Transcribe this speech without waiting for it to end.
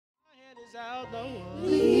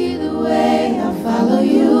Lead the way, I'll follow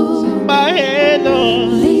you. My hand,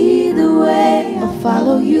 Lord. Lead the way, I'll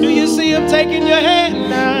follow you. Do you see him taking your hand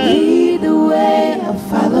now? Lead the way, I'll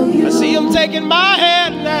follow you. I see him taking my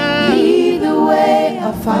hand now. Lead the way,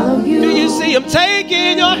 I'll follow you. Do you see him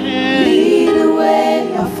taking your hand? Lead the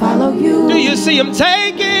way, I'll follow you. Do you see him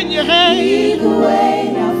taking your hand? Lead the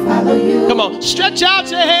way, I'll follow you. Come on, stretch out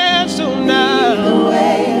your hands to him now. Lead the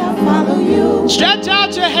way, I'll follow you. Stretch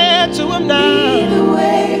out your hand to him now. Lead the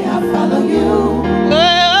way, I'll follow you.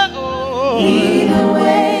 Oh, lead the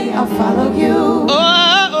way, I'll follow you.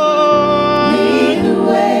 Oh, lead the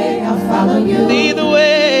way, I'll follow you. Lead the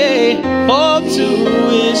way, hold to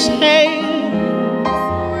his hand.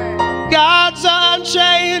 God's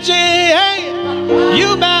unchanging hand.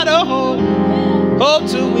 You better hold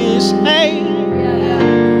to his hand.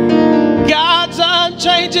 God's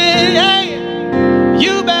unchanging hand.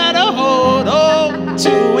 You better hold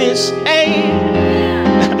to his hand.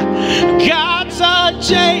 God's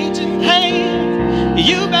unchanging hand.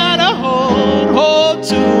 You better hold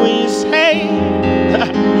to his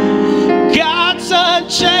hand. God's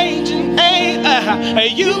unchanging hand.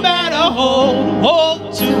 You better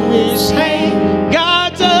hold to his hand.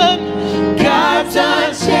 God's unchanging.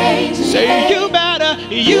 Say you better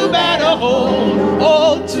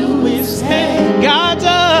hold to his hand. God's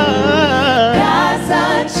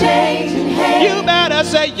unchanging hand. You better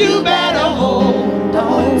say you better hold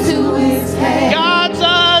on to his hand. God's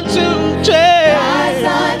unchanging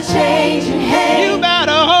hand. You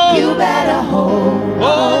better hold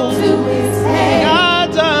on to his hand.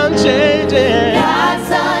 God's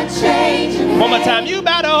unchanging. One more time. You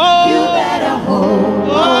better hold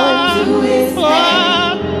on to his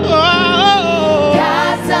hand.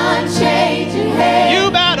 God's unchanging hand. You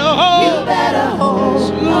better hold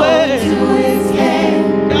on to his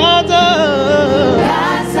hand. God's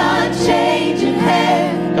unchanging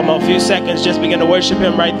hand. Come on, a few seconds. Just begin to worship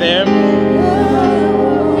him right there.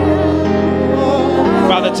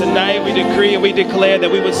 Father, tonight we decree and we declare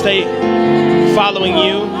that we would stay following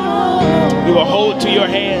you. We will hold to your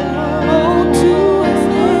hand.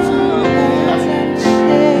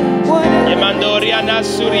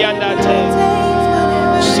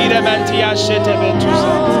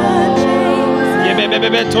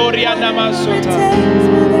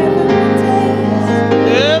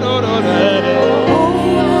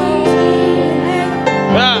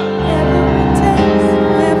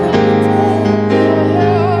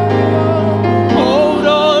 Hold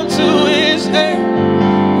on to his hand,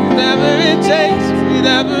 whatever it takes,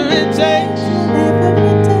 whatever it takes.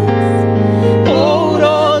 Hold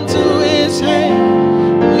on to his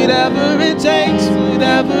hand, whatever it takes,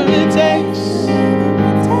 whatever it takes.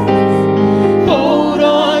 Hold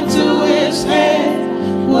on to his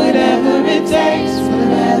hand, whatever it takes,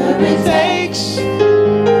 whatever it takes.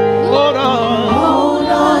 Hold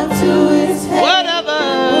on to his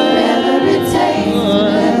hand, whatever it takes,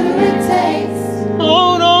 whatever it takes.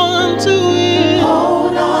 Hold on to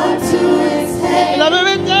his hand, whatever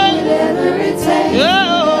it takes, whatever it takes.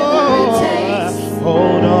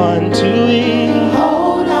 Hold on to him.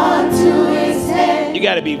 Hold on to his hand. You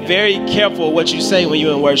got to be very careful what you say when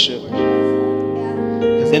you're in worship.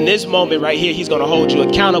 Because in this moment right here, he's going to hold you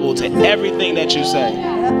accountable to everything that you say.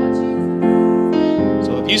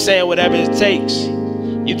 So if you're saying whatever it takes,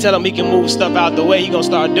 you tell him he can move stuff out the way, he's going to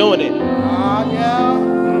start doing it.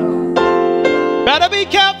 Better be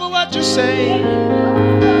careful what you say.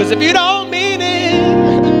 Because if you don't mean it,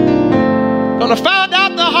 gonna find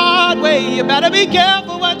out the hard way. You better be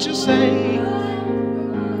careful what you say.